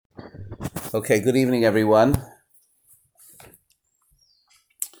Okay, good evening, everyone.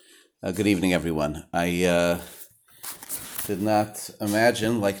 Good evening, everyone. I did not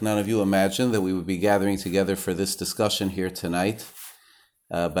imagine, like none of you imagined, that we would be gathering together for this discussion here tonight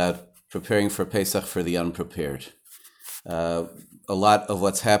about preparing for Pesach for the unprepared. A lot of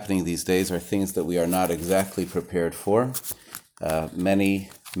what's happening these days are things that we are not exactly prepared for. Many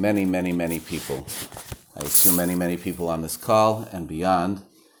people, I assume many people on this call and beyond,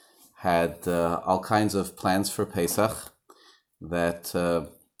 had all kinds of plans for Pesach that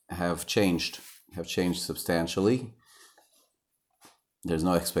have changed substantially. There's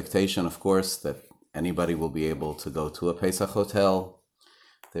no expectation, of course, that anybody will be able to go to a Pesach hotel.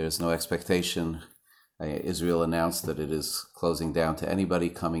 There's no expectation. Israel announced that it is closing down to anybody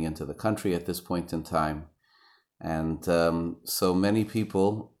coming into the country at this point in time. And so many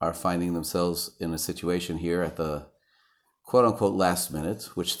people are finding themselves in a situation here at the quote-unquote last minute,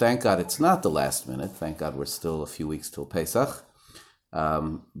 which thank God it's not the last minute. Thank God we're still a few weeks till Pesach.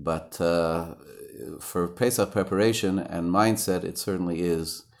 But for Pesach preparation and mindset, it certainly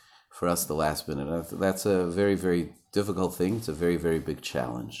is for us the last minute. That's a very, very difficult thing. It's a very, very big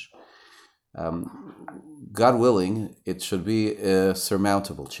challenge. God willing, it should be a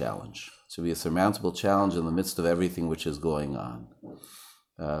surmountable challenge. It should be a surmountable challenge in the midst of everything which is going on.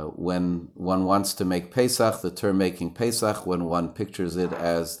 When one wants to make Pesach, the term making Pesach, when one pictures it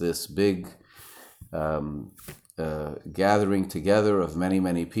as this big gathering together of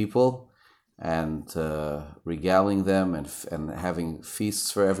many people and regaling them and having feasts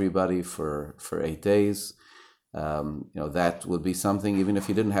for everybody for 8 days, that would be something even if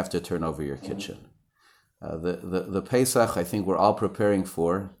you didn't have to turn over your kitchen. The Pesach, I think we're all preparing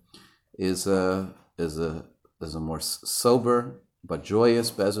for, is a more sober but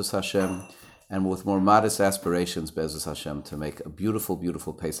joyous, Be'ezus Hashem, and with more modest aspirations, Be'ezus Hashem, to make a beautiful,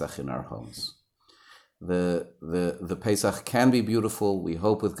 beautiful Pesach in our homes. The Pesach can be beautiful. We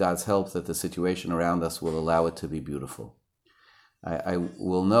hope with God's help that the situation around us will allow it to be beautiful. I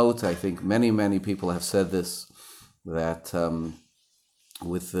will note, I think many people have said this, that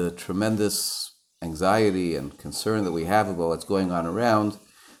with the tremendous anxiety and concern that we have about what's going on around,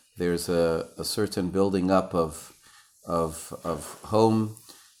 there's a certain building up of home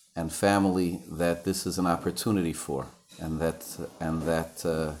and family that this is an opportunity for, and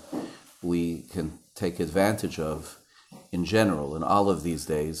that we can take advantage of in general in all of these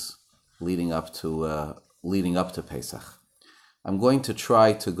days leading up to Pesach. I'm going to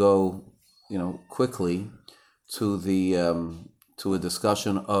try to go, quickly to a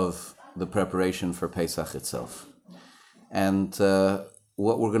discussion of the preparation for Pesach itself, and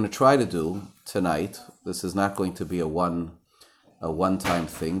what we're going to try to do tonight. This is not going to be a one-time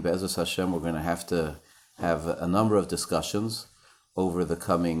thing. Be'ezus Hashem, we're going to have a number of discussions over the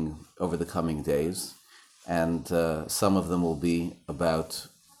coming days, and some of them will be about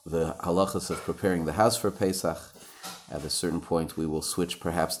the halachas of preparing the house for Pesach. At a certain point, we will switch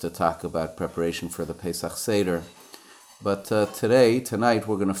perhaps to talk about preparation for the Pesach Seder. But tonight,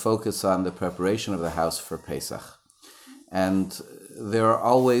 we're going to focus on the preparation of the house for Pesach. And there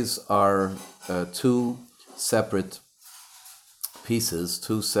always are two separate pieces,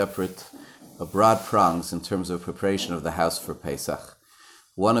 two separate broad prongs in terms of preparation of the house for Pesach.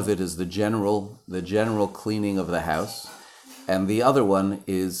 One of it is the general cleaning of the house, and the other one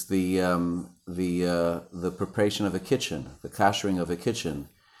is the preparation of a kitchen, the koshering of a kitchen,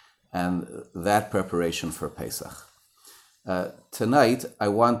 and that preparation for Pesach. Tonight, I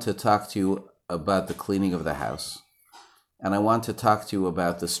want to talk to you about the cleaning of the house, and I want to talk to you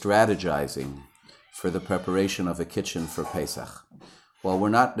about the strategizing for the preparation of a kitchen for Pesach. While we're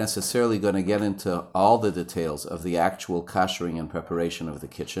not necessarily going to get into all the details of the actual koshering and preparation of the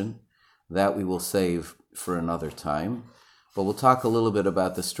kitchen, that we will save for another time, but we'll talk a little bit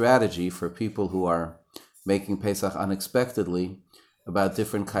about the strategy for people who are making Pesach unexpectedly, about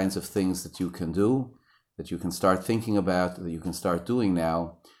different kinds of things that you can do, that you can start thinking about, that you can start doing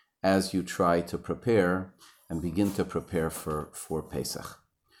now as you try to prepare and begin to prepare for Pesach.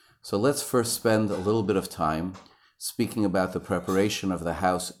 So let's first spend a little bit of time speaking about the preparation of the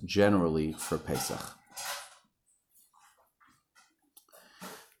house generally for Pesach.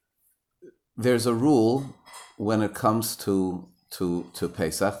 There's a rule when it comes to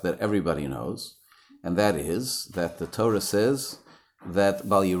Pesach that everybody knows, and that is that the Torah says that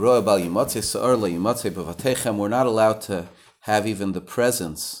Bal Yiroeh Bal Yimatzeh Se'or Lo Yimatzeh B'Vatechem, we're not allowed to have even the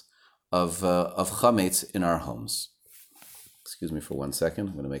presence of chametz in our homes. Excuse me for 1 second.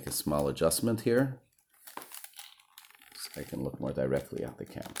 I'm going to make a small adjustment here so I can look more directly at the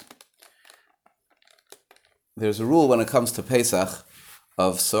camera. There's a rule when it comes to Pesach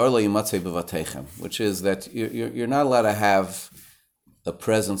of Sor Lo Yimatzei B'Vatechem, which is that you're not allowed to have the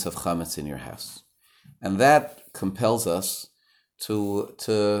presence of chametz in your house. And that compels us to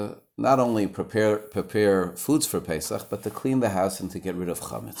not only prepare foods for Pesach, but to clean the house and to get rid of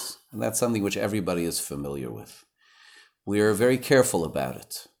chametz. And that's something which everybody is familiar with. We are very careful about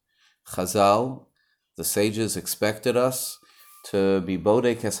it. Chazal, the sages, expected us to be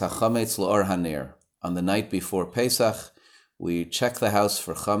bodek es hachametz l'or haner. On the night before Pesach, we check the house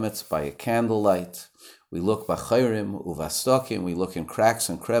for chametz by a candlelight. We look b'chayrim uvastokim. We look in cracks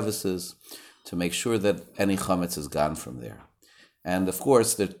and crevices to make sure that any chametz is gone from there. And of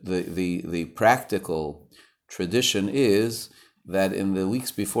course, the practical tradition is that in the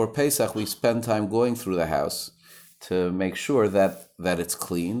weeks before Pesach, we spend time going through the house to make sure that it's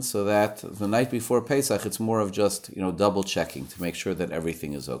clean, so that the night before Pesach, it's more of just double checking to make sure that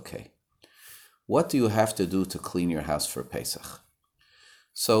everything is okay. What do you have to do to clean your house for Pesach?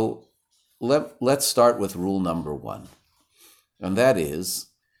 So let's start with rule number 1, and that is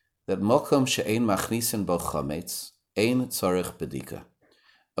that mokom she'ein machnisin bo chametz ein tzarich bedika.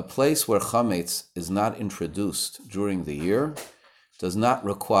 A place where chametz is not introduced during the year does not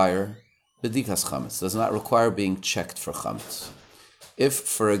require bedikas chametz, does not require being checked for chametz. If,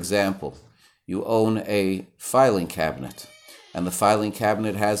 for example, you own a filing cabinet, and the filing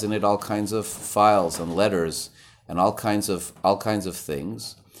cabinet has in it all kinds of files and letters and all kinds of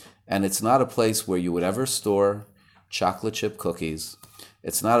things, and it's not a place where you would ever store chocolate chip cookies.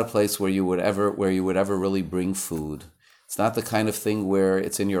 It's not a place where you would ever really bring food. It's not the kind of thing where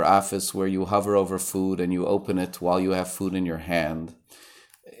it's in your office where you hover over food and you open it while you have food in your hand.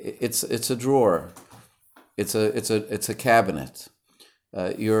 It's a drawer. It's a cabinet.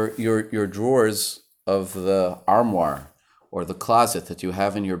 Your drawers of the armoire or the closet that you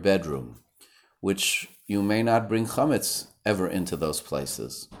have in your bedroom, which you may not bring chametz ever into those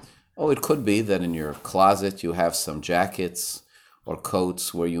places. Oh, it could be that in your closet you have some jackets or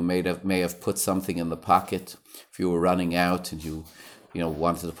coats where you may have put something in the pocket if you were running out and you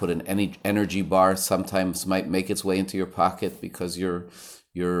wanted to put an energy bar. Sometimes might make its way into your pocket because you're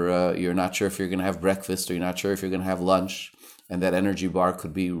not sure if you're going to have breakfast or you're not sure if you're going to have lunch, and that energy bar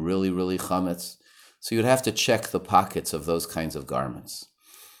could be really, really chametz. So you'd have to check the pockets of those kinds of garments.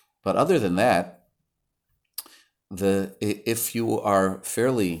 But other than that, if you are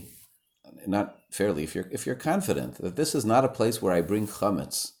if you're confident that this is not a place where I bring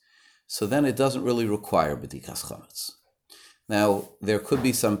chametz, so then it doesn't really require bedikas chametz. Now, there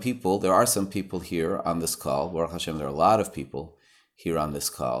are some people here on this call. Baruch Hashem, there are a lot of people here on this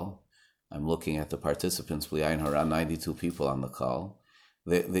call. I'm looking at the participants, around 92 people on the call.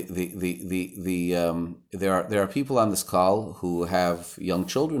 There are people on this call who have young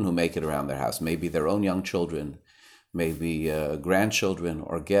children who make it around their house, maybe their own young children, maybe grandchildren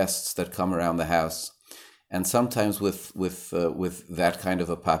or guests that come around the house. And sometimes with that kind of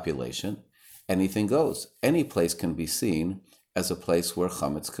a population, anything goes. Any place can be seen as a place where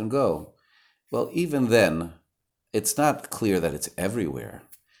chametz can go. Well, even then, it's not clear that it's everywhere.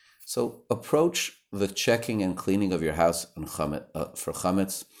 So approach the checking and cleaning of your house and for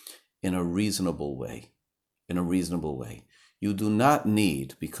chametz in a reasonable way. You do not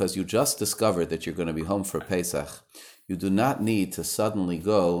need, because you just discovered that you're going to be home for Pesach, you do not need to suddenly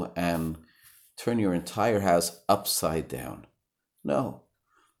go and turn your entire house upside down. No.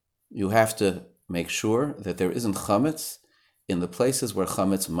 You have to make sure that there isn't chametz in the places where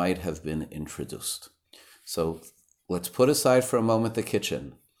chametz might have been introduced. So let's put aside for a moment the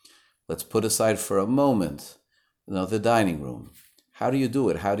kitchen. Let's put aside for a moment, the dining room. How do you do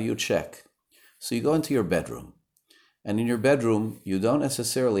it? How do you check? So you go into your bedroom. And in your bedroom, you don't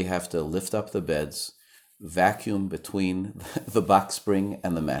necessarily have to lift up the beds, vacuum between the box spring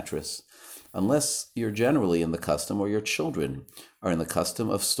and the mattress, unless you're generally in the custom, or your children are in the custom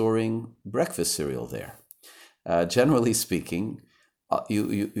of storing breakfast cereal there. Generally speaking,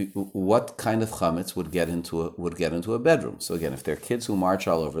 what kind of chametz would get into a bedroom? So again, if there are kids who march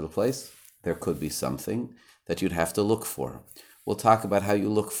all over the place, there could be something that you'd have to look for. We'll talk about how you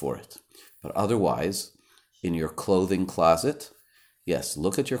look for it. But otherwise, in your clothing closet, yes,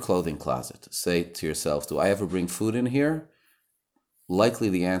 look at your clothing closet. Say to yourself, do I ever bring food in here? Likely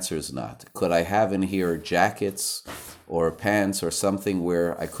the answer is not. Could I have in here jackets or pants or something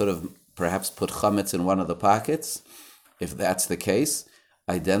where I could have perhaps put chametz in one of the pockets? If that's the case,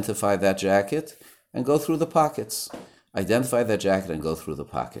 identify that jacket and go through the pockets. Identify that jacket and go through the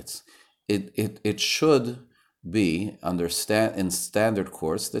pockets. It should be in standard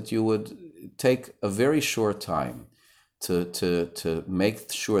course that you would take a very short time to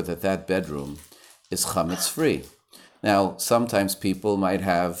make sure that bedroom is chametz free. Now, sometimes people might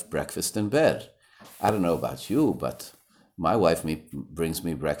have breakfast in bed. I don't know about you, but my wife brings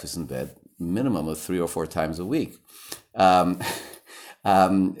me breakfast in bed minimum of 3 or 4 times a week. Um,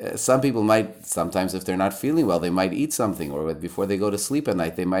 some people might, sometimes if they're not feeling well, they might eat something, or before they go to sleep at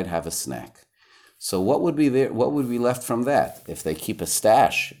night, they might have a snack. So what would be there? What would be left from that if they keep a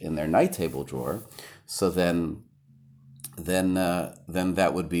stash in their night table drawer? So then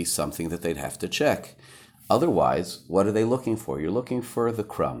that would be something that they'd have to check. Otherwise, what are they looking for? You're looking for the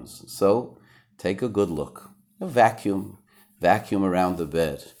crumbs. So take a good look. A vacuum around the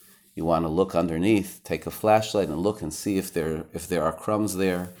bed. You want to look underneath, take a flashlight and look and see if there are crumbs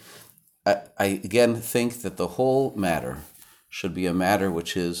there. I again think that the whole matter should be a matter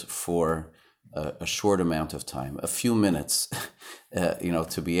which is for a short amount of time, a few minutes,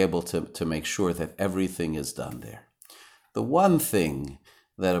 to be able to make sure that everything is done there. The one thing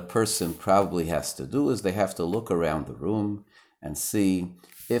that a person probably has to do is they have to look around the room and see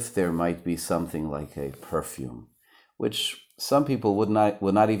if there might be something like a perfume, which some people would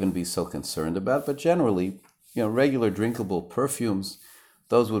not even be so concerned about, but generally, regular drinkable perfumes,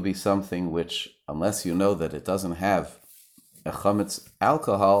 those would be something which, unless you know that it doesn't have a chametz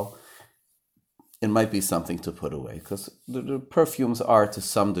alcohol, it might be something to put away, because the perfumes are to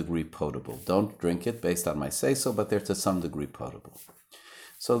some degree potable. Don't drink it based on my say-so, but they're to some degree potable.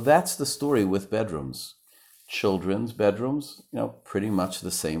 So that's the story with bedrooms. Children's bedrooms, pretty much the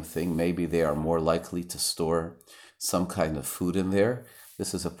same thing. Maybe they are more likely to store some kind of food in there.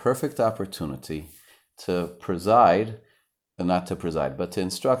 This is a perfect opportunity to but to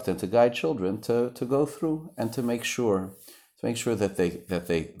instruct and to guide children to go through and to make sure that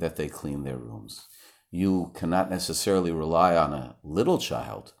they clean their rooms. You cannot necessarily rely on a little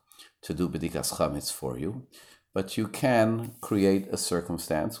child to do bedikas chametz for you, but you can create a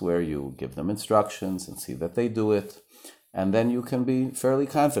circumstance where you give them instructions and see that they do it, and then you can be fairly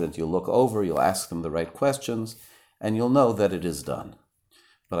confident. You'll look over, you'll ask them the right questions, and you'll know that it is done.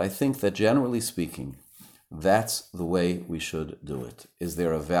 But I think that generally speaking, that's the way we should do it. Is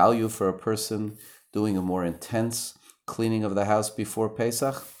there a value for a person doing a more intense cleaning of the house before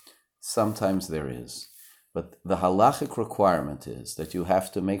Pesach? Sometimes there is. But the halachic requirement is that you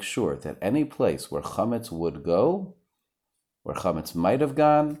have to make sure that any place where chametz would go, where chametz might have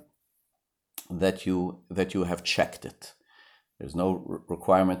gone, that you have checked it. There's no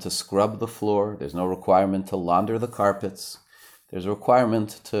requirement to scrub the floor. There's no requirement to launder the carpets. There's a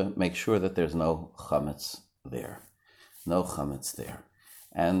requirement to make sure that there's no chametz there. No chametz there.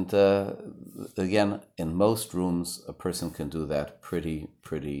 And again, in most rooms, a person can do that pretty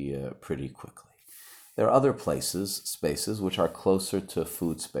quickly. There are other spaces, which are closer to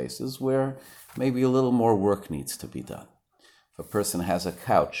food spaces, where maybe a little more work needs to be done. If a person has a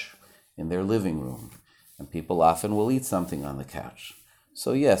couch in their living room, and people often will eat something on the couch.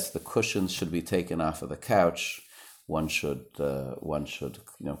 So yes, the cushions should be taken off of the couch. One should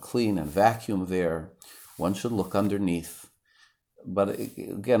clean and vacuum there. One should look underneath. But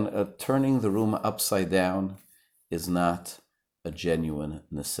again, turning the room upside down is not a genuine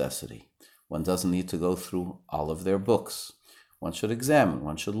necessity. One doesn't need to go through all of their books. One should examine,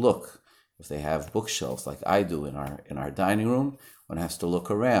 one should look. If they have bookshelves like I do in our dining room, one has to look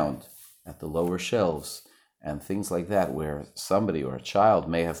around at the lower shelves and things like that, where somebody or a child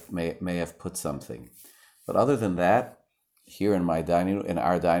may have put something. But other than that, here in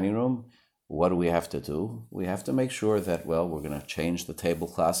our dining room, what do we have to do? We have to make sure that, we're going to change the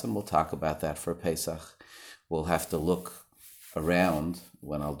tablecloths, and we'll talk about that for Pesach. We'll have to look around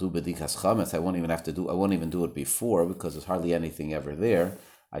when I'll do bedikas chametz. I won't even do it before, because there's hardly anything ever there.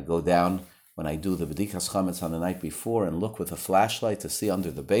 I go down when I do the bedikas chametz on the night before and look with a flashlight to see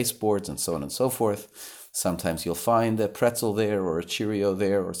under the baseboards and so on and so forth. Sometimes you'll find a pretzel there or a Cheerio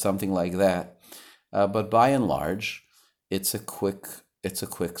there or something like that. But by and large, it's a quick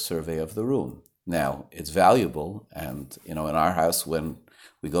survey of the room. Now, it's valuable, and in our house, when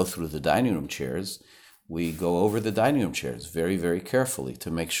we go through the dining room chairs, we go over the dining room chairs very, very carefully to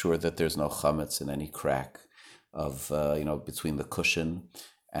make sure that there's no chametz in any crack of between the cushion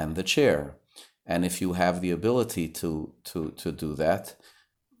and the chair. And if you have the ability to do that,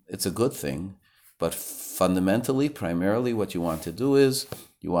 it's a good thing. But fundamentally, primarily, what you want to do is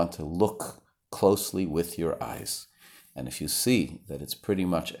you want to look closely with your eyes. And if you see that it's pretty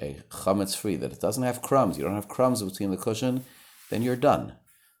much a chametz-free, that it doesn't have crumbs, you don't have crumbs between the cushion, then you're done.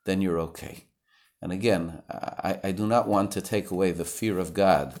 Then you're okay. And again, I do not want to take away the fear of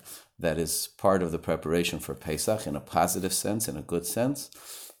God that is part of the preparation for Pesach in a positive sense, in a good sense.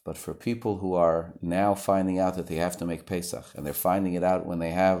 But for people who are now finding out that they have to make Pesach, and they're finding it out when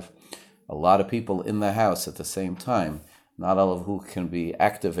they have a lot of people in the house at the same time, not all of who can be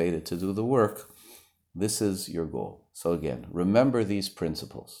activated to do the work, this is your goal. So again, remember these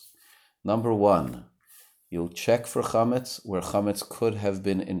principles. Number one, you'll check for chametz where chametz could have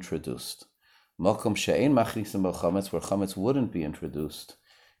been introduced. Mokom she'ein machnisim bo chametz, where chametz wouldn't be introduced,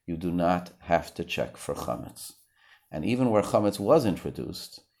 you do not have to check for chametz. And even where chametz was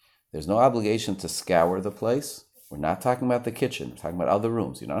introduced, there's no obligation to scour the place. We're not talking about the kitchen. We're talking about other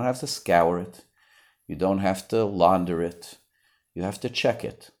rooms. You don't have to scour it. You don't have to launder it. You have to check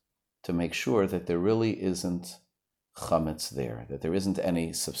it to make sure that there really isn't chametz there, that there isn't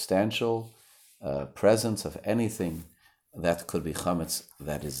any substantial presence of anything that could be chametz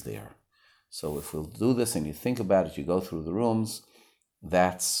that is there. So if we'll do this and you think about it, you go through the rooms,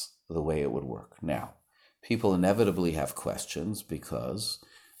 that's the way it would work. Now, people inevitably have questions because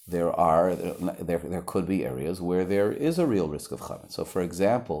there could be areas where there is a real risk of chametz. So, for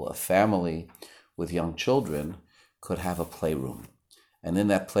example, a family with young children could have a playroom, and in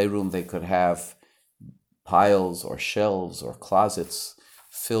that playroom they could have piles or shelves or closets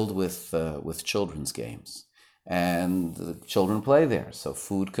filled with children's games, and the children play there, so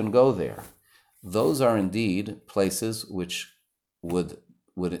food can go there. Those are indeed places which would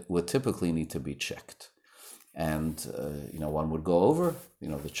typically need to be checked. And, one would go over,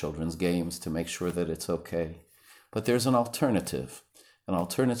 the children's games to make sure that it's okay. But there's an alternative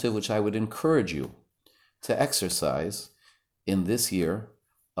which I would encourage you to exercise in this year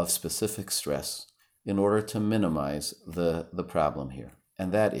of specific stress in order to minimize the problem here.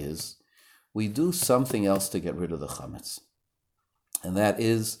 And that is, we do something else to get rid of the chametz. And that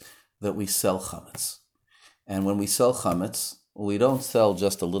is that we sell chametz. And when we sell chametz, we don't sell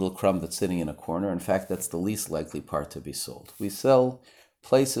just a little crumb that's sitting in a corner. In fact, that's the least likely part to be sold. We sell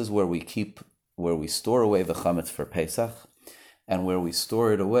places where we store away the chametz for Pesach, and where we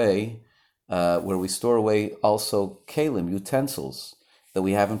store it away, also kelim, utensils that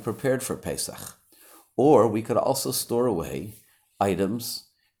we haven't prepared for Pesach. Or we could also store away items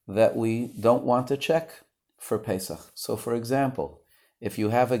that we don't want to check for Pesach. So, for example, if you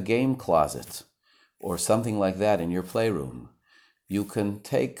have a game closet or something like that in your playroom, you can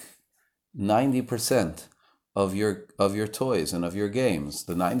take 90% of your toys and of your games,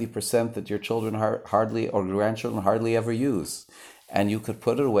 the 90% that your children hardly or grandchildren hardly ever use, and you could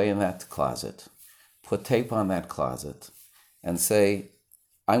put it away in that closet, put tape on that closet, and say,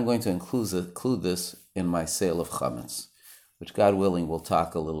 I'm going to include this in my sale of chametz, which God willing we'll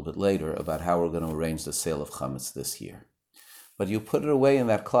talk a little bit later about how we're going to arrange the sale of chametz this year. But you put it away in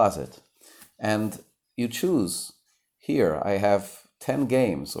that closet, and you choose, here I have 10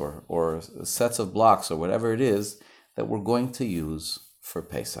 games or sets of blocks or whatever it is that we're going to use for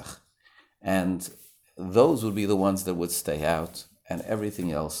Pesach. And those would be the ones that would stay out, and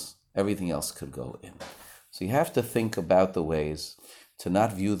everything else could go in. So you have to think about the ways to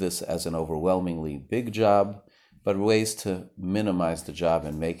not view this as an overwhelmingly big job, but ways to minimize the job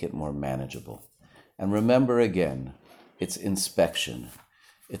and make it more manageable. And remember again, it's inspection.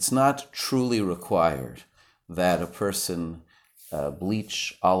 It's not truly required that a person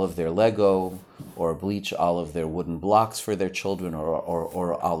bleach all of their Lego or bleach all of their wooden blocks for their children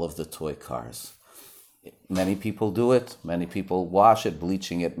or all of the toy cars. Many people do it. Many people wash it.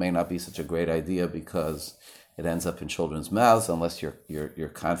 Bleaching it may not be such a great idea because it ends up in children's mouths unless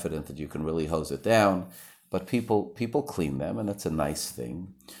you're confident that you can really hose it down. But people clean them, and it's a nice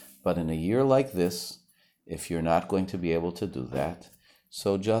thing. But in a year like this, if you're not going to be able to do that,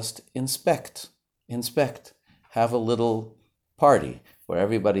 so just inspect. Have a little party where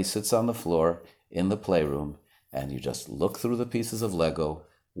everybody sits on the floor in the playroom and you just look through the pieces of Lego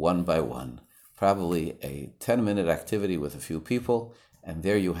one by one. Probably a 10-minute activity with a few people, and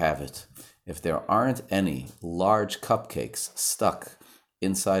there you have it. If there aren't any large cupcakes stuck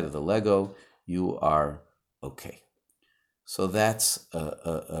inside of the Lego, you are okay. So that's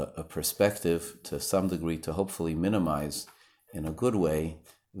a perspective to some degree to hopefully minimize in a good way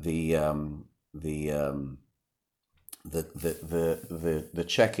the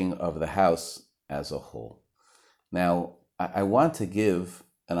checking of the house as a whole. Now, I want to give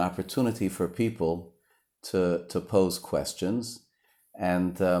an opportunity for people to pose questions,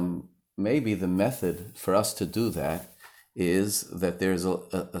 and maybe the method for us to do that is that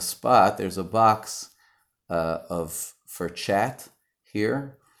there's a box for chat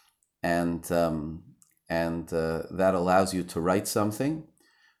here, and that allows you to write something.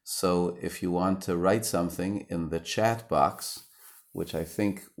 So if you want to write something in the chat box, which I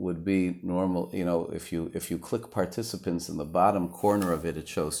think would be normal, if you click participants in the bottom corner of it, it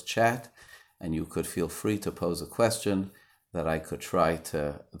shows chat, and you could feel free to pose a question. that I could try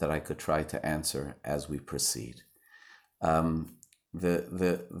to answer as we proceed.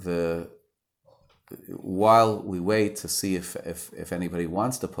 While we wait to see if anybody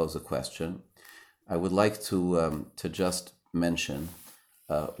wants to pose a question, I would like to just mention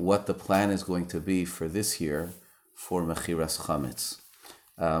what the plan is going to be for this year for Mechiras Chametz.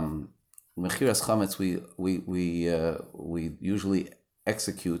 Mechiras Chametz we usually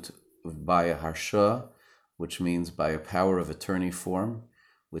execute by a harsha, which means by a power of attorney form,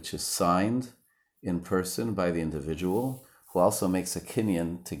 which is signed in person by the individual, who also makes a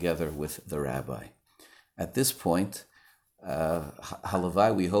kinyan together with the rabbi. At this point,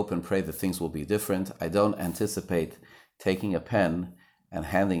 halavai, we hope and pray that things will be different. I don't anticipate taking a pen and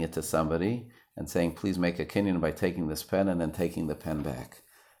handing it to somebody and saying, please make a kinyan by taking this pen, and then taking the pen back.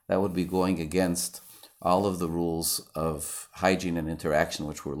 That would be going against all of the rules of hygiene and interaction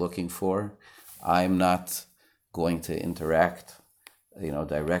which we're looking for. I'm not going to interact,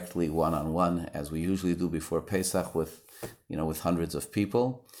 directly one-on-one as we usually do before Pesach with hundreds of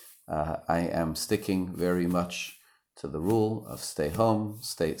people. I am sticking very much to the rule of stay home,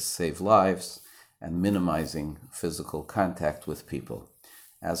 save lives, and minimizing physical contact with people,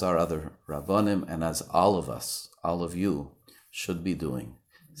 as our other Rabbonim and as all of us, all of you, should be doing.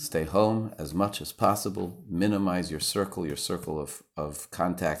 Stay home as much as possible, minimize your circle of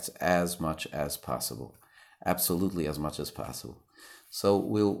contacts as much as possible, absolutely as much as possible. So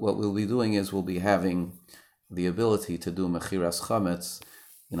what we'll be doing is we'll be having the ability to do Mechiras Chametz,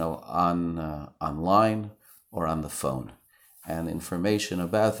 online or on the phone, and information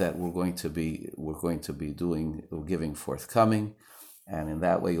about that we're going to be giving forthcoming, and in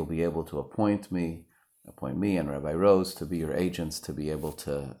that way you'll be able to appoint me and Rabbi Rose to be your agents to be able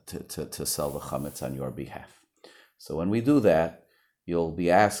to sell the chametz on your behalf. So when we do that, you'll be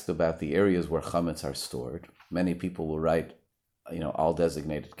asked about the areas where chametz are stored. Many people will write, all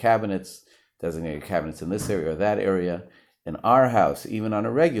designated cabinets in this area or that area. In our house, even on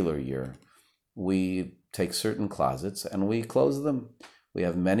a regular year, we take certain closets and we close them. We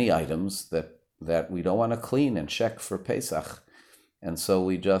have many items that we don't want to clean and check for Pesach. And so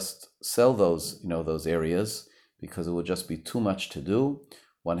we just sell those areas because it would just be too much to do.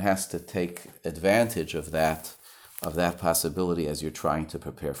 One has to take advantage of that possibility as you're trying to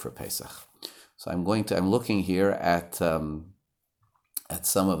prepare for Pesach. So I'm looking here at some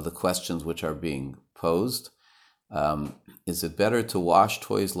of the questions which are being posed. Is it better to wash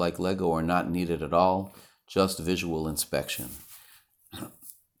toys like Lego or not needed at all? Just visual inspection.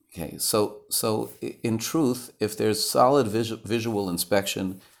 Okay, so in truth, if there's solid visual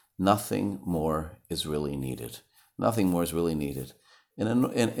inspection, nothing more is really needed. Nothing more is really needed.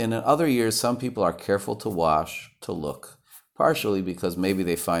 In other years, some people are careful to wash, to look, partially because maybe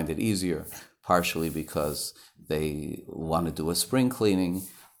they find it easier, partially because they want to do a spring cleaning,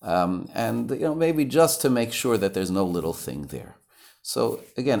 and maybe just to make sure that there's no little thing there. So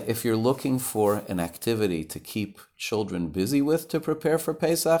again, if you're looking for an activity to keep children busy with to prepare for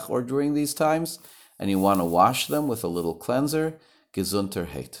Pesach or during these times, and you want to wash them with a little cleanser, gesunter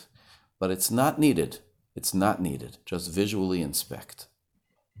heit. But it's not needed. It's not needed. Just visually inspect.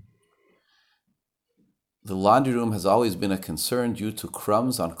 The laundry room has always been a concern due to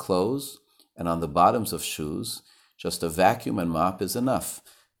crumbs on clothes and on the bottoms of shoes. Just a vacuum and mop is enough.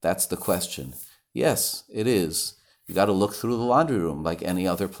 That's the question. Yes, it is. You got to look through the laundry room like any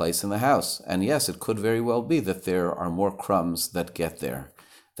other place in the house. And yes, it could very well be that there are more crumbs that get there.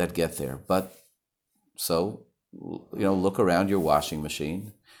 But so, look around your washing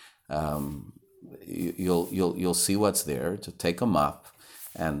machine. You'll see what's there. To take a mop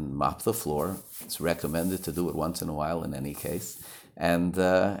and mop the floor. It's recommended to do it once in a while in any case. And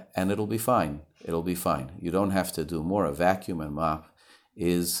it'll be fine. It'll be fine. You don't have to do more. A vacuum and mop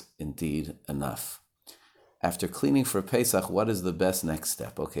is indeed enough. After cleaning for Pesach, what is the best next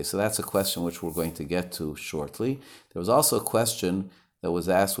step? Okay, so that's a question which we're going to get to shortly. There was also a question that was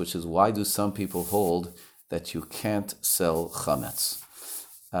asked, which is, why do some people hold that you can't sell chametz?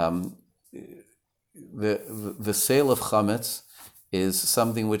 The sale of chametz is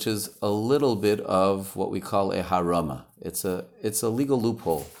something which is a little bit of what we call a harama. It's a legal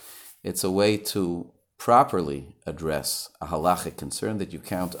loophole. It's a way to properly address a halachic concern that you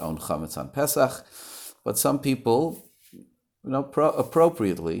can't own chametz on Pesach. But some people,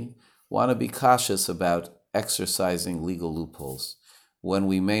 appropriately want to be cautious about exercising legal loopholes when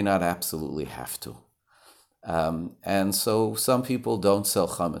we may not absolutely have to. And so some people don't sell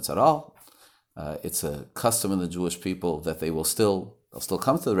chametz at all. It's a custom in the Jewish people that they'll still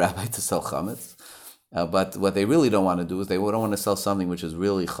come to the rabbi to sell chametz. But what they really don't want to do is they don't want to sell something which is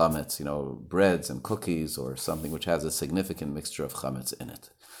really chametz, breads and cookies or something which has a significant mixture of chametz in it.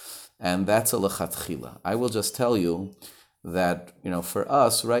 And that's a lechatchila. I will just tell you that, for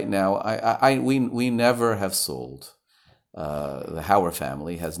us right now, we never have sold, the Hauer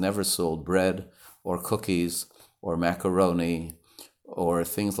family has never sold bread or cookies or macaroni or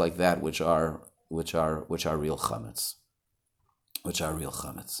things like that which are real chametz,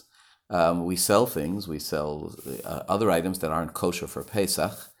 we sell things. We sell other items that aren't kosher for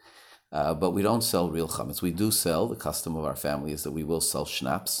Pesach, but we don't sell real chametz. We do sell. The custom of our family is that we will sell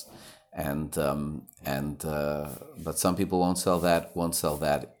schnapps, but some people won't sell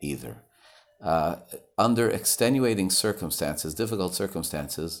that either. Under extenuating circumstances, difficult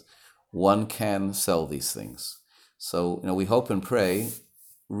circumstances, one can sell these things. So we hope and pray,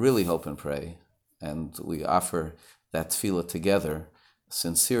 really hope and pray, and we offer that tefillah together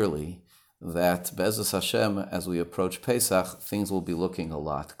sincerely, that Be'ezus Hashem, as we approach Pesach, things will be looking a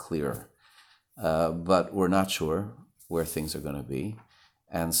lot clearer. But we're not sure where things are going to be.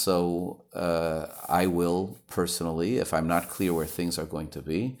 And so I will personally, if I'm not clear where things are going to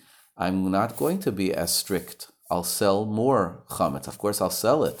be, I'm not going to be as strict. I'll sell more chametz. Of course, I'll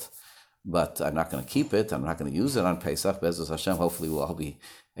sell it, but I'm not going to keep it. I'm not going to use it on Pesach. Be'ezus Hashem, hopefully we'll all be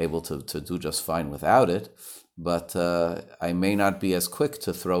able to do just fine without it. But I may not be as quick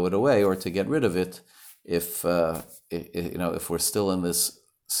to throw it away or to get rid of it if we're still in this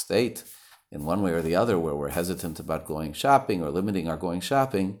state in one way or the other where we're hesitant about going shopping or limiting our going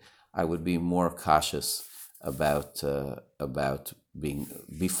shopping. I would be more cautious about being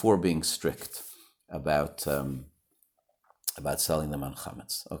strict about selling them on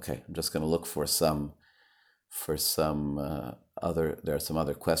chametz. Okay, I'm just going to look for some other. There are some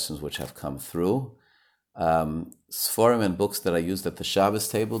other questions which have come through. Sforim and books that I used at the Shabbos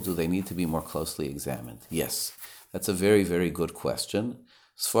table, do they need to be more closely examined? Yes, that's a very, very good question.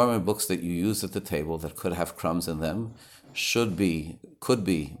 Sforim and books that you use at the table that could have crumbs in them could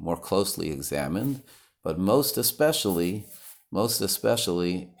be more closely examined, but most especially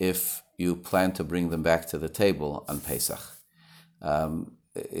if you plan to bring them back to the table on Pesach.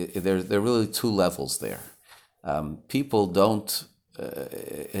 There are really two levels there. People don't,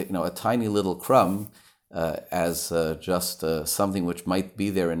 a tiny little crumb as just something which might be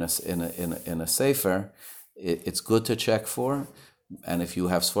there in a sefer. It's good to check for, and if you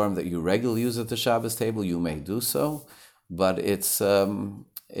have sforim that you regularly use at the Shabbos table, you may do so. But it's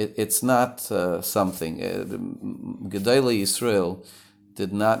not something. Gedolei Yisrael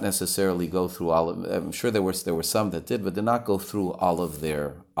did not necessarily go through all of. I'm sure there were some that did, but did not go through all of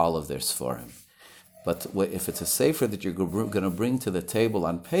their sforim. But if it's a sefer that you're going to bring to the table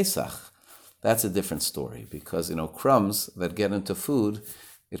on Pesach, that's a different story, because crumbs that get into food,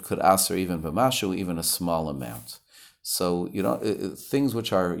 it could aser even b'mashu, even a small amount. So things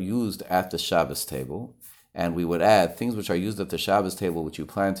which are used at the Shabbos table, and we would add things which are used at the Shabbos table, which you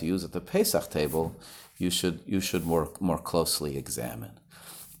plan to use at the Pesach table, you should more closely examine.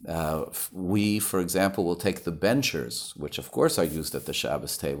 We, for example, will take the benchers, which of course are used at the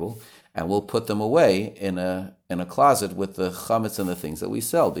Shabbos table, and we'll put them away in a closet with the chametz and the things that we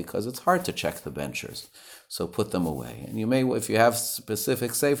sell, because it's hard to check the benchers. So put them away. And you may, if you have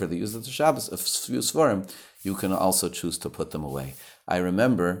specific sefer that use at the Shabbos, a few sforim, you can also choose to put them away. I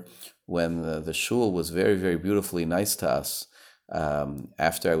remember when the shul was very, very beautifully nice to us,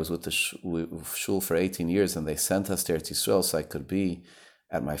 after I was with the shul for 18 years, and they sent us to Eretz Yisrael so I could be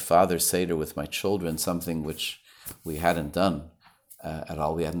at my father's Seder with my children, something which we hadn't done at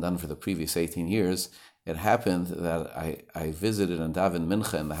all. We hadn't done for the previous 18 years. It happened that I visited and davened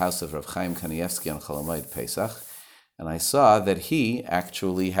mincha in the house of Rav Chaim Kanievsky on Chol Hamoed Pesach, and I saw that he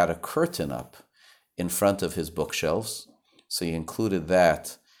actually had a curtain up in front of his bookshelves. So he included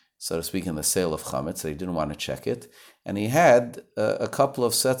that, so to speak, in the sale of chametz, so he didn't want to check it. And he had a couple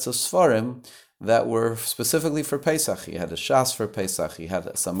of sets of sforim that were specifically for Pesach. He had a shas for Pesach. He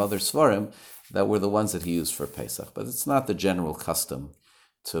had some other sforim that were the ones that he used for Pesach. But it's not the general custom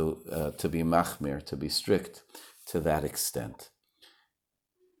to be machmir, to be strict to that extent.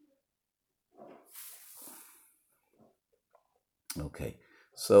 Okay,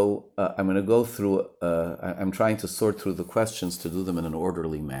 so I'm going to go through, I'm trying to sort through the questions to do them in an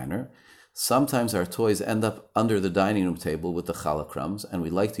orderly manner. Sometimes our toys end up under the dining room table with the challah crumbs, and we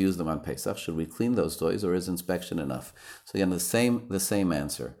like to use them on Pesach. Should we clean those toys, or is inspection enough? So again, the same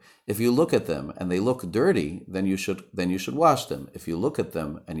answer. If you look at them and they look dirty, then you should wash them. If you look at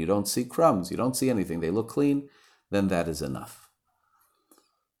them and you don't see crumbs, you don't see anything, they look clean, then that is enough.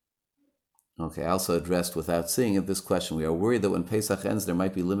 Okay, I also addressed without seeing it this question. We are worried that when Pesach ends, there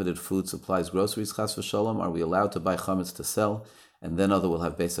might be limited food supplies, groceries, chas v'shalom. Are we allowed to buy chametz to sell? And then other will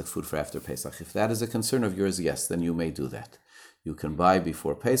have basic food for after Pesach. If that is a concern of yours, yes, then you may do that. You can buy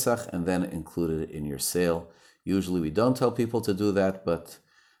before Pesach and then include it in your sale. Usually we don't tell people to do that, but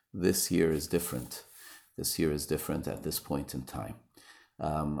this year is different. This year is different at this point in time.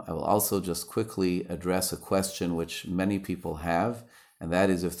 I will also just quickly address a question which many people have, and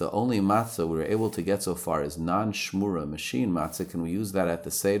that is if the only matzah we're able to get so far is non-shmura, machine matzah, can we use that at the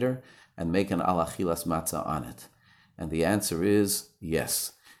Seder and make an al achilas matzah on it? And the answer is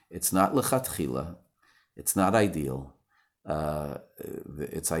yes. It's not lechatchila. It's not ideal.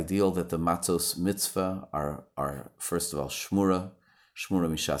 It's ideal that the matzos mitzvah are first of all shmura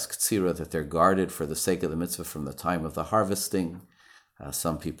mishas ktsira, that they're guarded for the sake of the mitzvah from the time of the harvesting.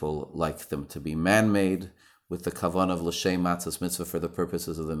 Some people like them to be man-made with the kavanah of l'shem matzos mitzvah for the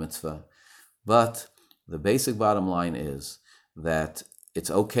purposes of the mitzvah. But the basic bottom line is that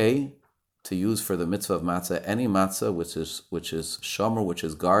it's okay to use for the mitzvah of matzah any matzah which is shomer, which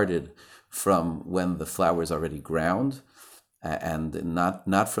is guarded from when the flour is already ground, and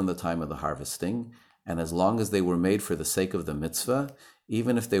not from the time of the harvesting. And as long as they were made for the sake of the mitzvah,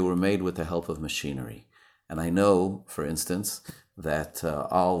 even if they were made with the help of machinery. And I know, for instance, that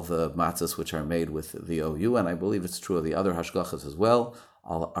all the matzahs which are made with the OU, and I believe it's true of the other hashgachas as well,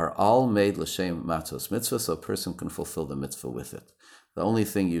 are all made l'shem matzos mitzvah, so a person can fulfill the mitzvah with it. The only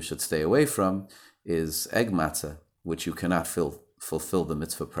thing you should stay away from is egg matzah, which you cannot fulfill the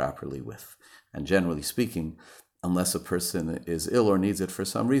mitzvah properly with. And generally speaking, unless a person is ill or needs it for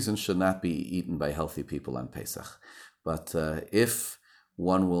some reason, should not be eaten by healthy people on Pesach. But if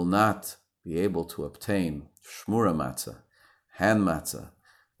one will not be able to obtain shmura matzah, hand matzah,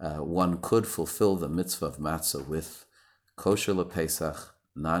 one could fulfill the mitzvah of matzah with kosher lePesach,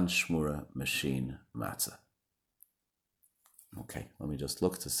 non-shmura machine matzah. Okay, let me just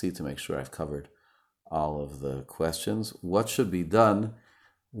look to make sure I've covered all of the questions. What should be done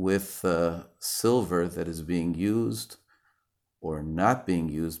with silver that is being used or not being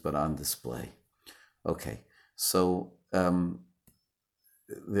used but on display? Okay, so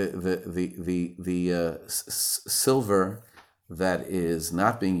the silver that is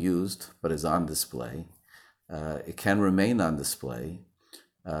not being used but is on display, it can remain on display,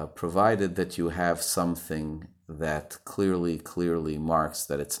 provided that you have something that clearly marks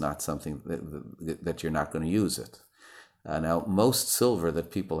that it's not something that you're not going to use it. Now, most silver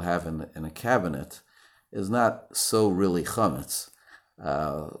that people have in a cabinet is not so really chametz,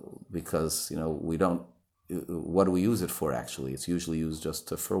 because we don't. What do we use it for? Actually, it's usually used just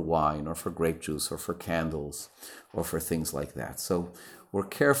for wine or for grape juice or for candles or for things like that. So we're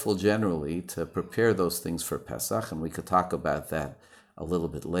careful generally to prepare those things for Pesach, and we could talk about that a little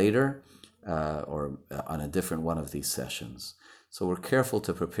bit later or on a different one of these sessions. So we're careful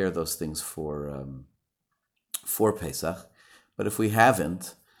to prepare those things for Pesach, but if we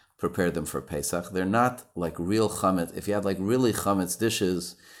haven't prepared them for Pesach, they're not like real chametz. If you had like really chametz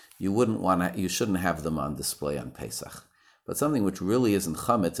dishes, you shouldn't have them on display on Pesach. But something which really isn't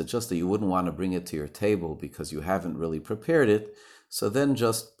chametz, it's just that you wouldn't want to bring it to your table because you haven't really prepared it. So then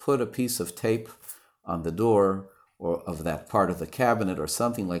just put a piece of tape on the door or of that part of the cabinet or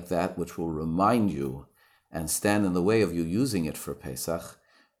something like that, which will remind you and stand in the way of you using it for Pesach.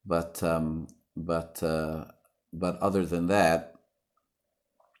 But other than that,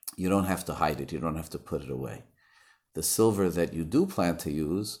 you don't have to hide it. You don't have to put it away. The silver that you do plan to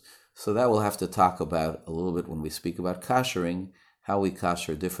use, so that we'll have to talk about a little bit when we speak about koshering, how we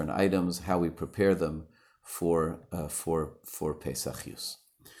kosher different items, how we prepare them for Pesach use.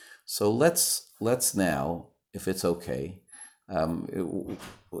 So let's now, if it's okay, we'll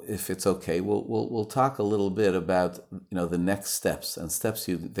talk a little bit about the next steps and steps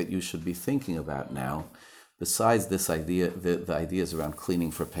that you should be thinking about now. Besides this idea, the ideas around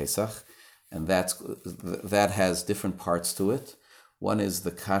cleaning for Pesach, and that has different parts to it. One is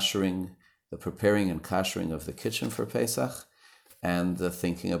the koshering, the preparing and koshering of the kitchen for Pesach, and the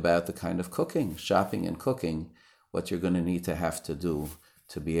thinking about the kind of cooking, shopping and cooking, what you're going to need to have to do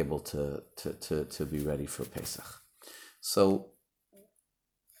to be able to be ready for Pesach. So,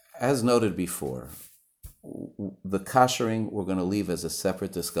 as noted before, the koshering we're going to leave as a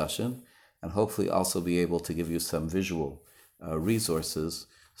separate discussion, and hopefully also be able to give you some visual resources,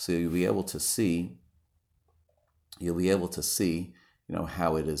 so you'll be able to see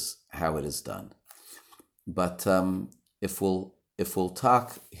how it is done. But if we'll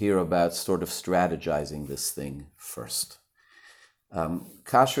talk here about sort of strategizing this thing first.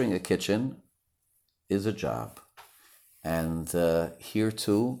 Koshering a kitchen is a job. And here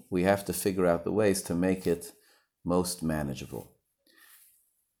too, we have to figure out the ways to make it most manageable.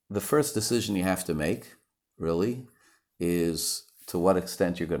 The first decision you have to make, really, is to what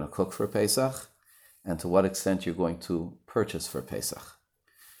extent you're going to cook for Pesach and to what extent you're going to purchase for Pesach.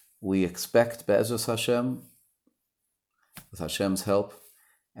 We expect Be'ezus Hashem, with Hashem's help,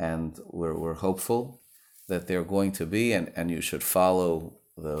 and we're hopeful that they're going to be, and you should follow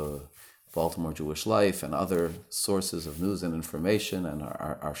the Baltimore Jewish Life and other sources of news and information, and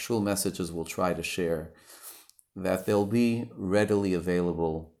our shul messages will try to share, that there'll be readily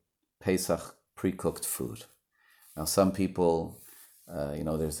available Pesach pre-cooked food. Now, some people,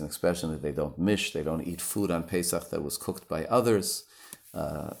 there's an expression that they don't eat food on Pesach that was cooked by others.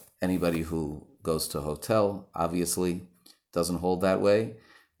 Anybody who goes to a hotel, obviously, doesn't hold that way.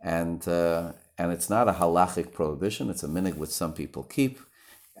 And it's not a halachic prohibition, it's a minhag which some people keep.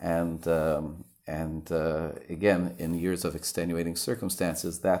 And again, in years of extenuating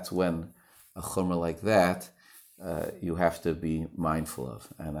circumstances, that's when a chumrah like that you have to be mindful of.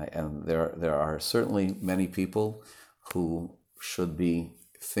 And there are certainly many people who should be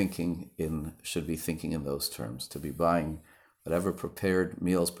thinking in those terms, to be buying whatever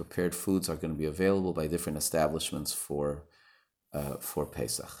prepared foods are going to be available by different establishments for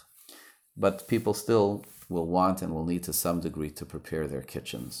Pesach. But people still will want and will need to some degree to prepare their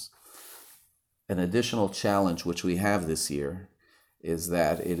kitchens. An additional challenge which we have this year is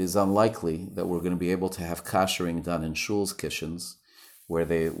that it is unlikely that we're going to be able to have koshering done in shul's kitchens where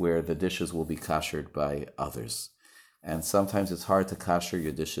the dishes will be koshered by others. And sometimes it's hard to kosher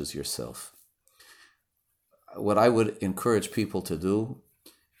your dishes yourself. What I would encourage people to do,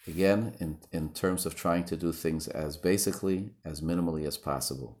 again, in terms of trying to do things as basically, as minimally as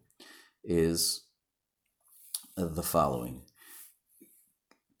possible, is the following.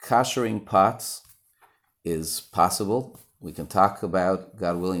 Koshering pots is possible. We can talk about,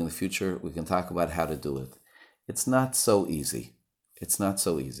 God willing, in the future, we can talk about how to do it. It's not so easy.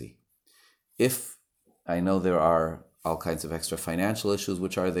 If I know there are all kinds of extra financial issues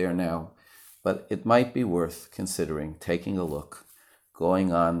which are there now, but it might be worth considering taking a look,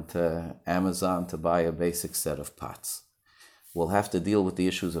 going on to Amazon to buy a basic set of pots. We'll have to deal with the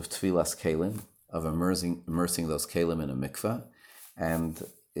issues of tfilas kelim, of immersing those kelim in a mikveh, and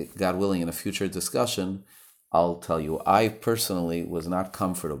God willing, in a future discussion, I'll tell you, I personally was not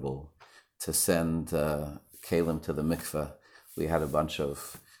comfortable to send kelim to the mikveh. We had a bunch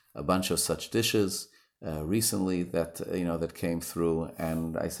of such dishes recently that came through,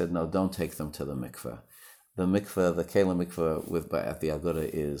 and I said, no, don't take them to the mikveh. The kelim mikveh at the Aguda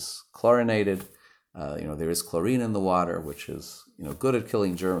is chlorinated. There is chlorine in the water, which is good at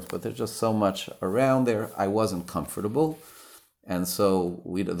killing germs, but there's just so much around there. I wasn't comfortable, and so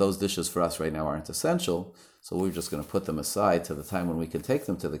those dishes for us right now aren't essential. So we're just going to put them aside to the time when we can take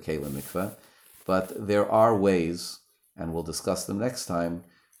them to the kelim mikveh. But there are ways, and we'll discuss them next time,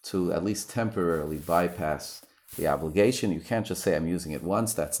 to at least temporarily bypass the obligation. You can't just say, I'm using it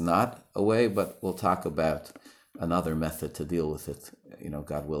once. That's not a way, but we'll talk about another method to deal with it,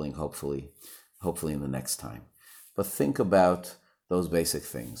 God willing, hopefully in the next time. But think about those basic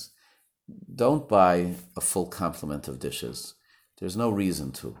things. Don't buy a full complement of dishes. There's no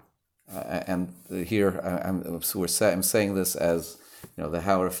reason to. And here, I'm saying this as, the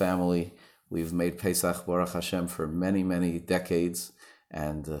Hauer family. We've made Pesach, Baruch Hashem, for many, many decades,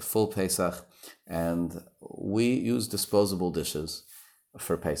 and full Pesach, and we use disposable dishes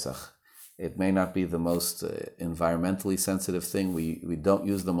for Pesach. It may not be the most environmentally sensitive thing. We don't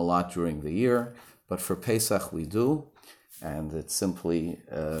use them a lot during the year, but for Pesach we do, and it simply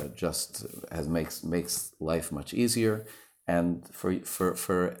makes life much easier. And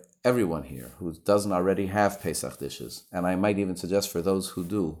for everyone here who doesn't already have Pesach dishes, and I might even suggest for those who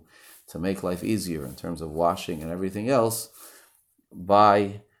do, to make life easier in terms of washing and everything else,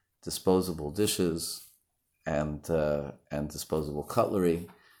 buy disposable dishes and disposable cutlery.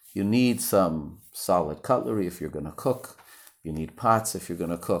 You need some solid cutlery if you're going to cook. You need pots if you're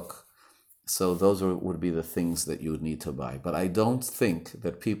going to cook. So those would be the things that you would need to buy. But I don't think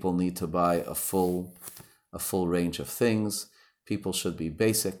that people need to buy a full range of things. People should be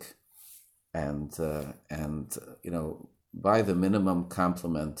basic and buy the minimum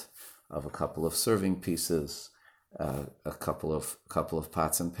complement of a couple of serving pieces, a couple of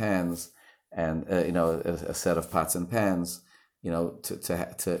pots and pans, and a set of pots and pans,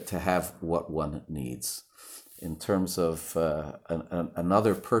 to have what one needs. In terms of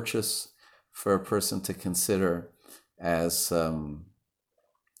another purchase for a person to consider as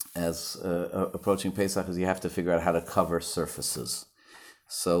approaching Pesach, is you have to figure out how to cover surfaces.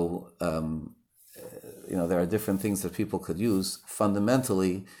 So there are different things that people could use.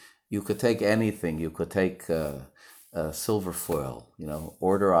 Fundamentally, you could take anything. You could take silver foil,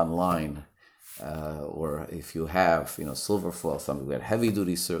 order online, or if you have, silver foil, something we had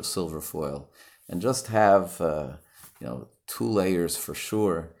heavy-duty silver foil, and just have, 2 layers for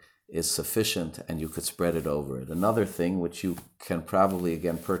sure is sufficient, and you could spread it over it. Another thing which you can probably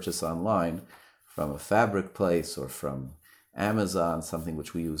again purchase online from a fabric place or from Amazon, something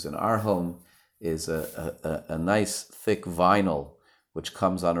which we use in our home, is a nice thick vinyl which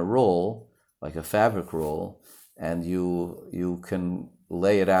comes on a roll, like a fabric roll, and you can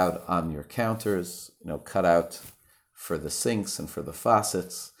lay it out on your counters, cut out for the sinks and for the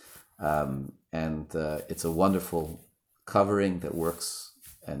faucets, and it's a wonderful covering that works,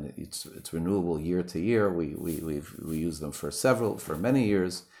 and it's renewable year to year. We use them for many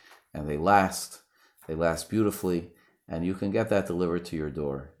years, and they last beautifully, and you can get that delivered to your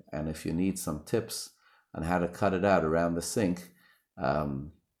door. And if you need some tips on how to cut it out around the sink,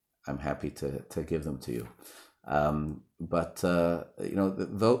 I'm happy to give them to you. But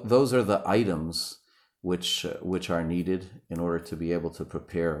those are the items which are needed in order to be able to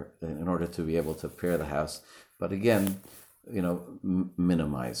prepare the house. But again,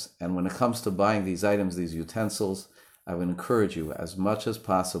 minimize. And when it comes to buying these items, these utensils, I would encourage you as much as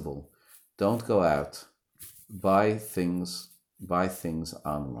possible, don't go out, buy things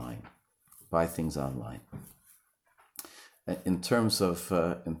online. Buy things online. In terms of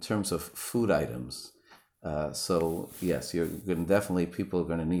food items, so yes, people are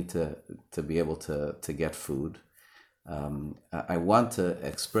going to need to be able to get food. I want to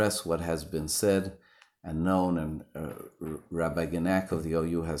express what has been said and known, and Rabbi Genak of the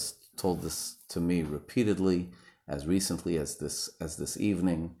OU has told this to me repeatedly, as recently as this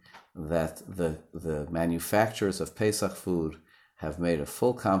evening, that the manufacturers of Pesach food have made a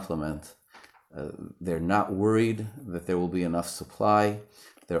full complement. They're not worried that there will be enough supply.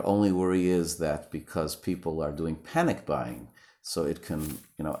 Their only worry is that because people are doing panic buying, so it can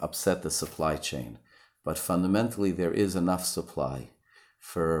upset the supply chain. But fundamentally, there is enough supply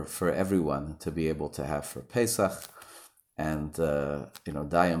for everyone to be able to have for Pesach, and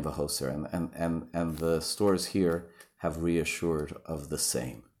Dayam V'Hoser, and the stores here have reassured of the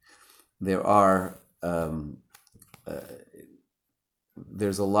same. There are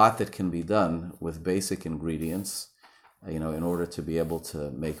there's a lot that can be done with basic ingredients, in order to be able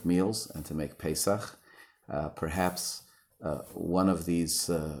to make meals and to make Pesach. Perhaps one of these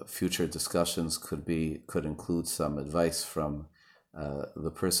future discussions could include some advice from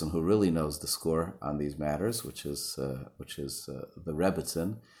the person who really knows the score on these matters, which is the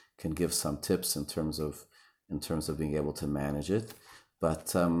Rebbitzin, can give some tips in terms of being able to manage it.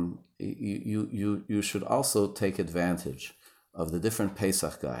 But you should also take advantage of the different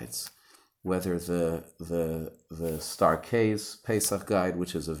Pesach guides, whether the Star K's Pesach guide,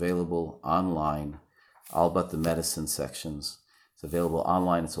 which is available online, all but the medicine sections. It's available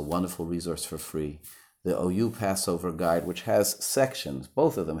online. It's a wonderful resource for free. The OU Passover guide, which has sections,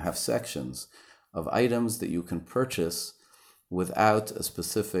 both of them have sections of items that you can purchase without a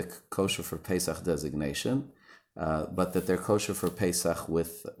specific kosher for Pesach designation, but that they're kosher for Pesach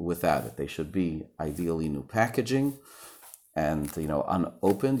without it. They should be ideally new packaging and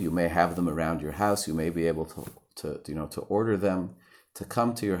unopened. You may have them around your house. You may be able to order them to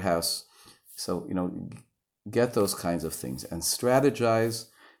come to your house. So get those kinds of things and strategize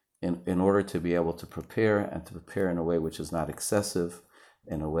in order to be able to prepare, and to prepare in a way which is not excessive,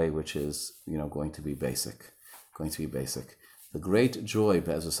 in a way which is going to be basic. The great joy,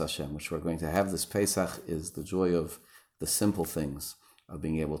 Be'ezus Hashem, which we're going to have this Pesach, is the joy of the simple things, of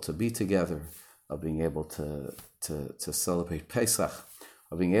being able to be together, of being able to celebrate Pesach,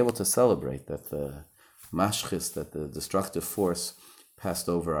 of being able to celebrate that the mashchis, that the destructive force passed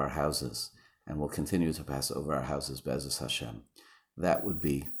over our houses and will continue to pass over our houses, Be'ezus Hashem. That would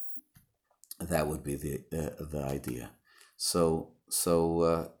be the idea. So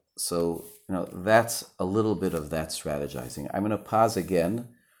that's a little bit of that strategizing. I'm going to pause again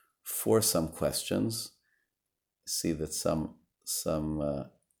for some questions. See that some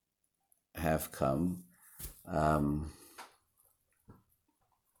have come.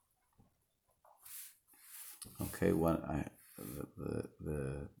 Okay,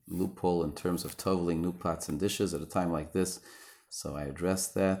 the loophole in terms of toveling new pots and dishes at a time like this, so I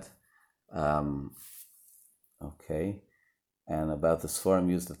addressed that. Okay, and about the Sforim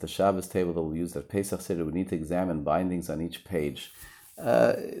used at the Shabbos table that we used at Pesach Seder, we need to examine bindings on each page.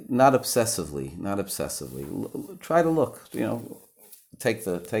 Not obsessively. Try to look. Take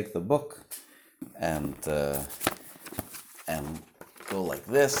the book and go like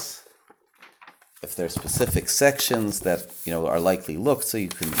this, if there are specific sections that are likely looked, so you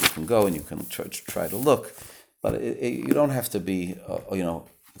can go and you can try to look, but you don't have to be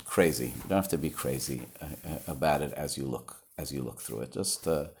crazy. You don't have to be crazy about it as you look through it. Just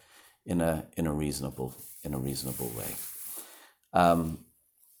in a reasonable way.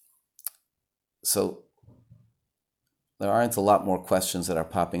 So there aren't a lot more questions that are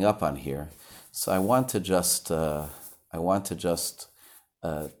popping up on here. So I want to just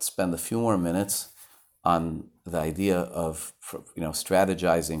spend a few more minutes on the idea of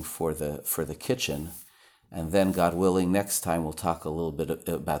strategizing for the kitchen, and then, God willing, next time we'll talk a little bit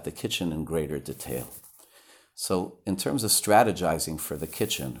about the kitchen in greater detail. So in terms of strategizing for the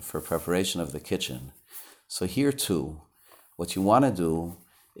kitchen, for preparation of the kitchen, so here too, what you want to do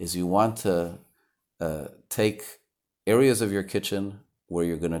is you want to take areas of your kitchen where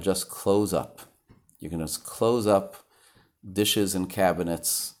you're going to just close up. You're going to close up dishes and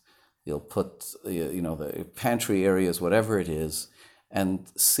cabinets. You'll put, the pantry areas, whatever it is, and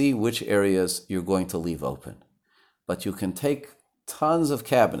see which areas you're going to leave open. But you can take tons of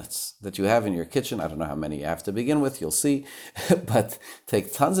cabinets that you have in your kitchen. I don't know how many you have to begin with, you'll see. But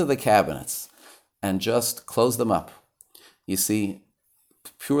take tons of the cabinets and just close them up. You see,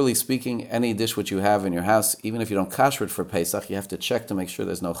 purely speaking, any dish which you have in your house, even if you don't kasher it for Pesach, you have to check to make sure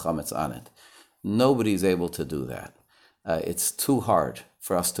there's no chametz on it. Nobody's able to do that. It's too hard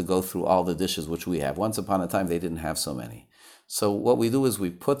for us to go through all the dishes which we have. Once upon a time, they didn't have so many. So what we do is we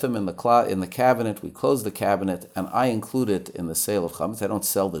put them in the cabinet, we close the cabinet, and I include it in the sale of chametz. I don't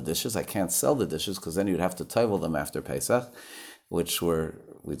sell the dishes. I can't sell the dishes because then you'd have to tovel them after Pesach, which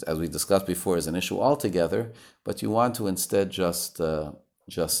as we discussed before, is an issue altogether. But you want to instead just put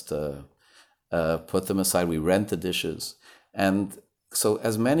them aside. We rent the dishes. And so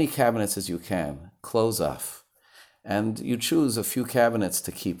as many cabinets as you can, close off. And you choose a few cabinets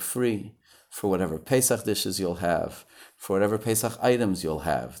to keep free for whatever Pesach dishes you'll have, for whatever Pesach items you'll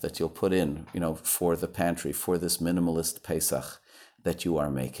have that you'll put in, for the pantry, for this minimalist Pesach that you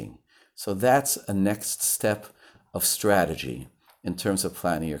are making. So that's a next step of strategy in terms of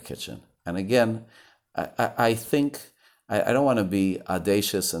planning your kitchen. And again, I think, I don't want to be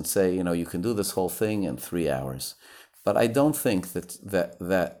audacious and say, you can do this whole thing in 3 hours. But I don't think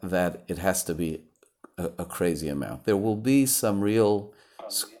that it has to be a crazy amount. There will be some real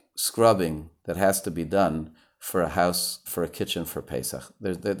scrubbing that has to be done for a house, for a kitchen for Pesach.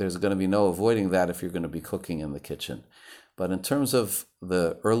 There's going to be no avoiding that if you're going to be cooking in the kitchen. But in terms of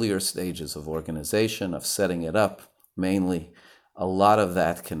the earlier stages of organization, of setting it up, mainly, a lot of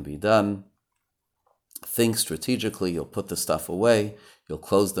that can be done. Think strategically. You'll put the stuff away. You'll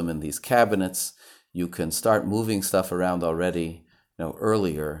close them in these cabinets. You can start moving stuff around already,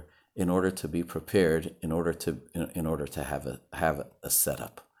 earlier, in order to be prepared, in order to have a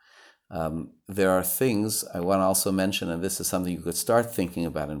setup. There are things I want to also mention, and this is something you could start thinking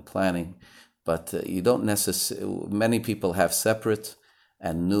about in planning, but you don't necessarily. Many people have separate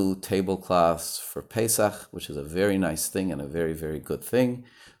and new tablecloths for Pesach, which is a very nice thing and a very, very good thing,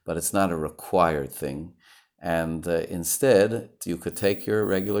 but it's not a required thing. And instead, you could take your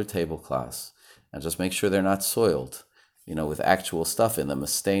regular tablecloths and just make sure they're not soiled, with actual stuff in them. A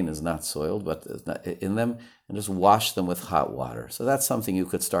stain is not soiled, but it's not in them, and just wash them with hot water. So that's something you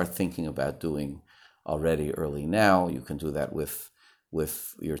could start thinking about doing already early now. You can do that with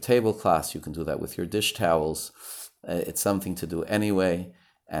your tablecloths. You can do that with your dish towels. It's something to do anyway,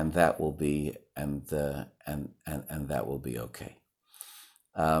 and that will be and that will be okay.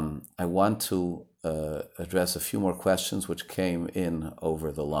 I want to address a few more questions which came in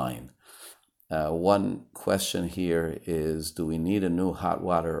over the line. One question here is, do we need a new hot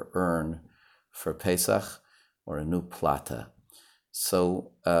water urn for Pesach or a new plata?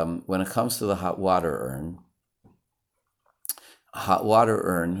 So when it comes to the hot water urn, a hot water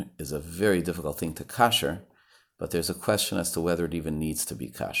urn is a very difficult thing to kasher, but there's a question as to whether it even needs to be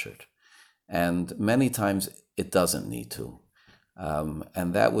kashered. And many times it doesn't need to.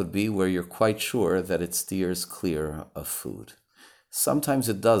 And that would be where you're quite sure that it steers clear of food. Sometimes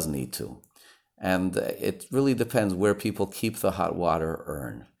it does need to. And it really depends where people keep the hot water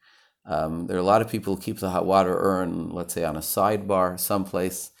urn. There are a lot of people who keep the hot water urn, let's say on a sidebar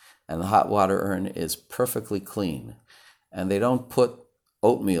someplace, and the hot water urn is perfectly clean. And they don't put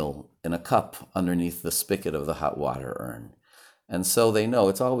oatmeal in a cup underneath the spigot of the hot water urn. And so they know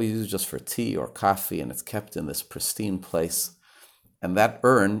it's always used just for tea or coffee, and it's kept in this pristine place. And that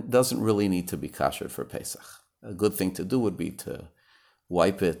urn doesn't really need to be kashered for Pesach. A good thing to do would be to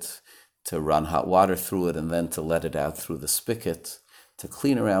wipe it, to run hot water through it, and then to let it out through the spigot, to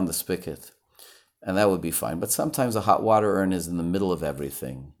clean around the spigot, and that would be fine. But sometimes a hot water urn is in the middle of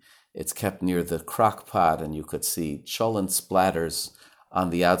everything, it's kept near the crock pot, and you could see cholent splatters on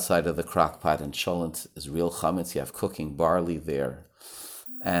the outside of the crock pot, and cholent is real chametz. You have cooking barley there.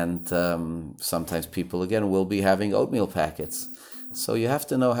 And sometimes people, again, will be having oatmeal packets. So you have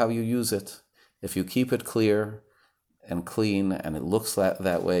to know how you use it. If you keep it clear and clean, and it looks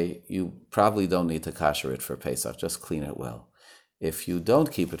that way, you probably don't need to kasher it for Pesach. Just clean it well. If you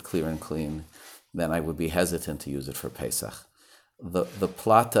don't keep it clear and clean, then I would be hesitant to use it for Pesach. The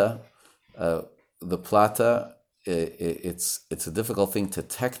plata, it's a difficult thing to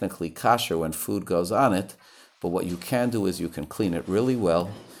technically kasher when food goes on it, but what you can do is you can clean it really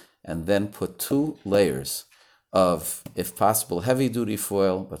well and then put 2 layers of, if possible, heavy-duty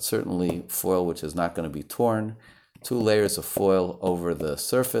foil, but certainly foil which is not going to be torn, 2 layers of foil over the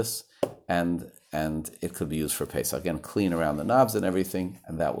surface, and it could be used for Pesach. Again, clean around the knobs and everything,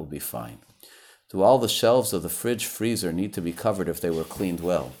 and that will be fine. Do all the shelves of the fridge, freezer need to be covered if they were cleaned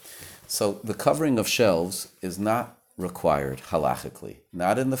well? So the covering of shelves is not required halachically,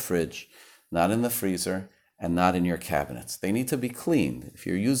 not in the fridge, not in the freezer, and not in your cabinets. They need to be cleaned. If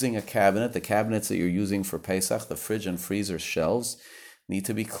you're using a cabinet, the cabinets that you're using for Pesach, the fridge and freezer shelves, need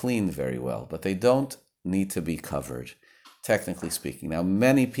to be cleaned very well, but they don't need to be covered, technically speaking. Now,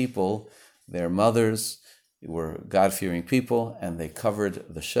 many people, their mothers were God-fearing people, and they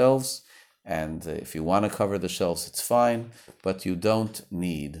covered the shelves, and if you want to cover the shelves, it's fine, but you don't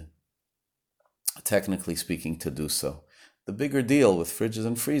need, technically speaking, to do so. The bigger deal with fridges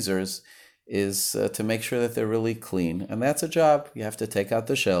and freezers is to make sure that they're really clean, and that's a job. You have to take out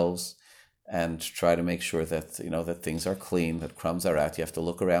the shelves and try to make sure that that things are clean, that crumbs are out. You have to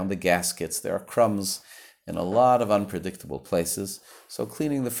look around the gaskets. There are crumbs in a lot of unpredictable places, so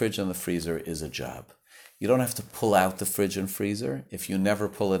cleaning the fridge and the freezer is a job. You don't have to pull out the fridge and freezer. If you never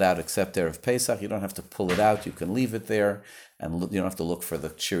pull it out except Erev Pesach, you don't have to pull it out. You can leave it there, and you don't have to look for the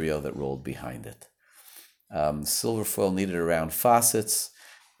Cheerio that rolled behind it. Silver foil needed around faucets.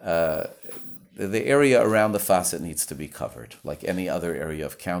 The area around the faucet needs to be covered, like any other area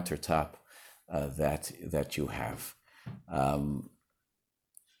of countertop that you have.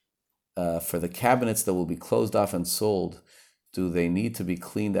 For the cabinets that will be closed off and sold, do they need to be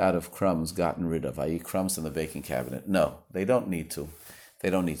cleaned out of crumbs gotten rid of, i.e. crumbs in the baking cabinet? No, they don't need to.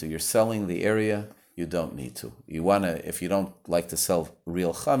 You're selling the area, you don't need to. You want to, if you don't like to sell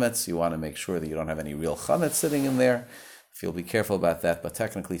real chametz, you want to make sure that you don't have any real chametz sitting in there. If you'll be careful about that, but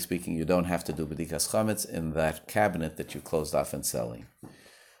technically speaking, you don't have to do bedikas chametz in that cabinet that you closed off and selling.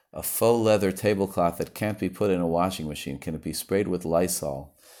 A faux leather tablecloth that can't be put in a washing machine, can it be sprayed with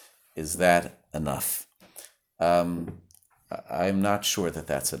Lysol? Is that enough? I'm not sure that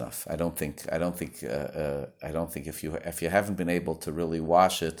that's enough. I don't think if you haven't been able to really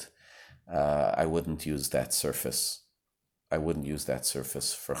wash it, I wouldn't use that surface. I wouldn't use that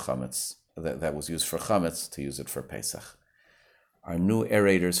surface for chametz. That was used for chametz, to use it for Pesach. Are new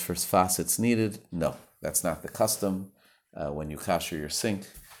aerators for faucets needed? No, that's not the custom when you kasher your sink.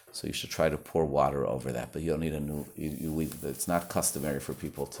 So you should try to pour water over that, but you don't need a new. It's not customary for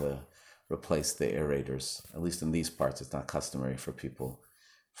people to replace the aerators. At least in these parts, it's not customary for people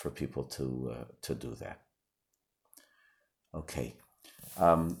to do that. Okay,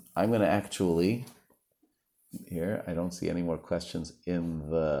 I'm going to actually here. I don't see any more questions in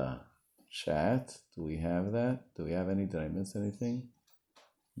the chat. Do we have that? Do we have any? Did I miss anything?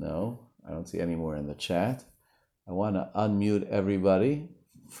 No, I don't see any more in the chat. I want to unmute everybody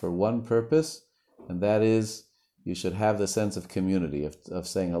for one purpose, and that is you should have the sense of community, of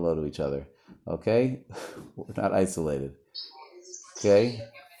saying hello to each other. Okay? We're not isolated. Okay?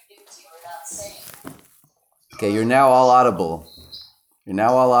 Okay, you're now all audible.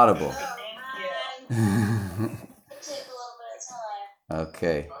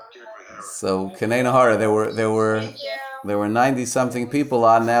 Okay. So Kanei Nahara, there were 90-something people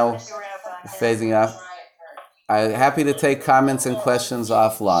on, now phasing off. I'm happy to take comments and questions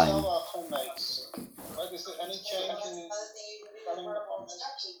offline.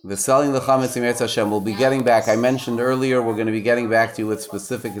 The selling the chametz in Eretz Hashem, we'll be getting back. I mentioned earlier we're going to be getting back to you with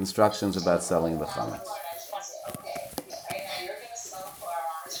specific instructions about selling the chametz.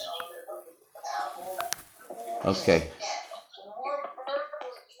 Okay.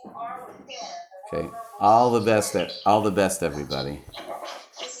 Okay. All the best, everybody.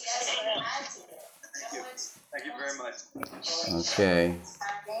 Thank you very much. Okay.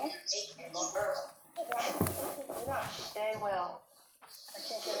 Stay well.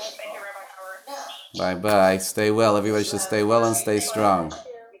 Bye-bye. Stay well. Everybody should stay well and stay strong.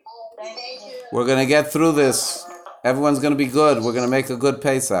 We're going to get through this. Everyone's going to be good. We're going to make a good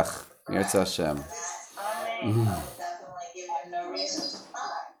Pesach. Yirtzeh Hashem. Amen.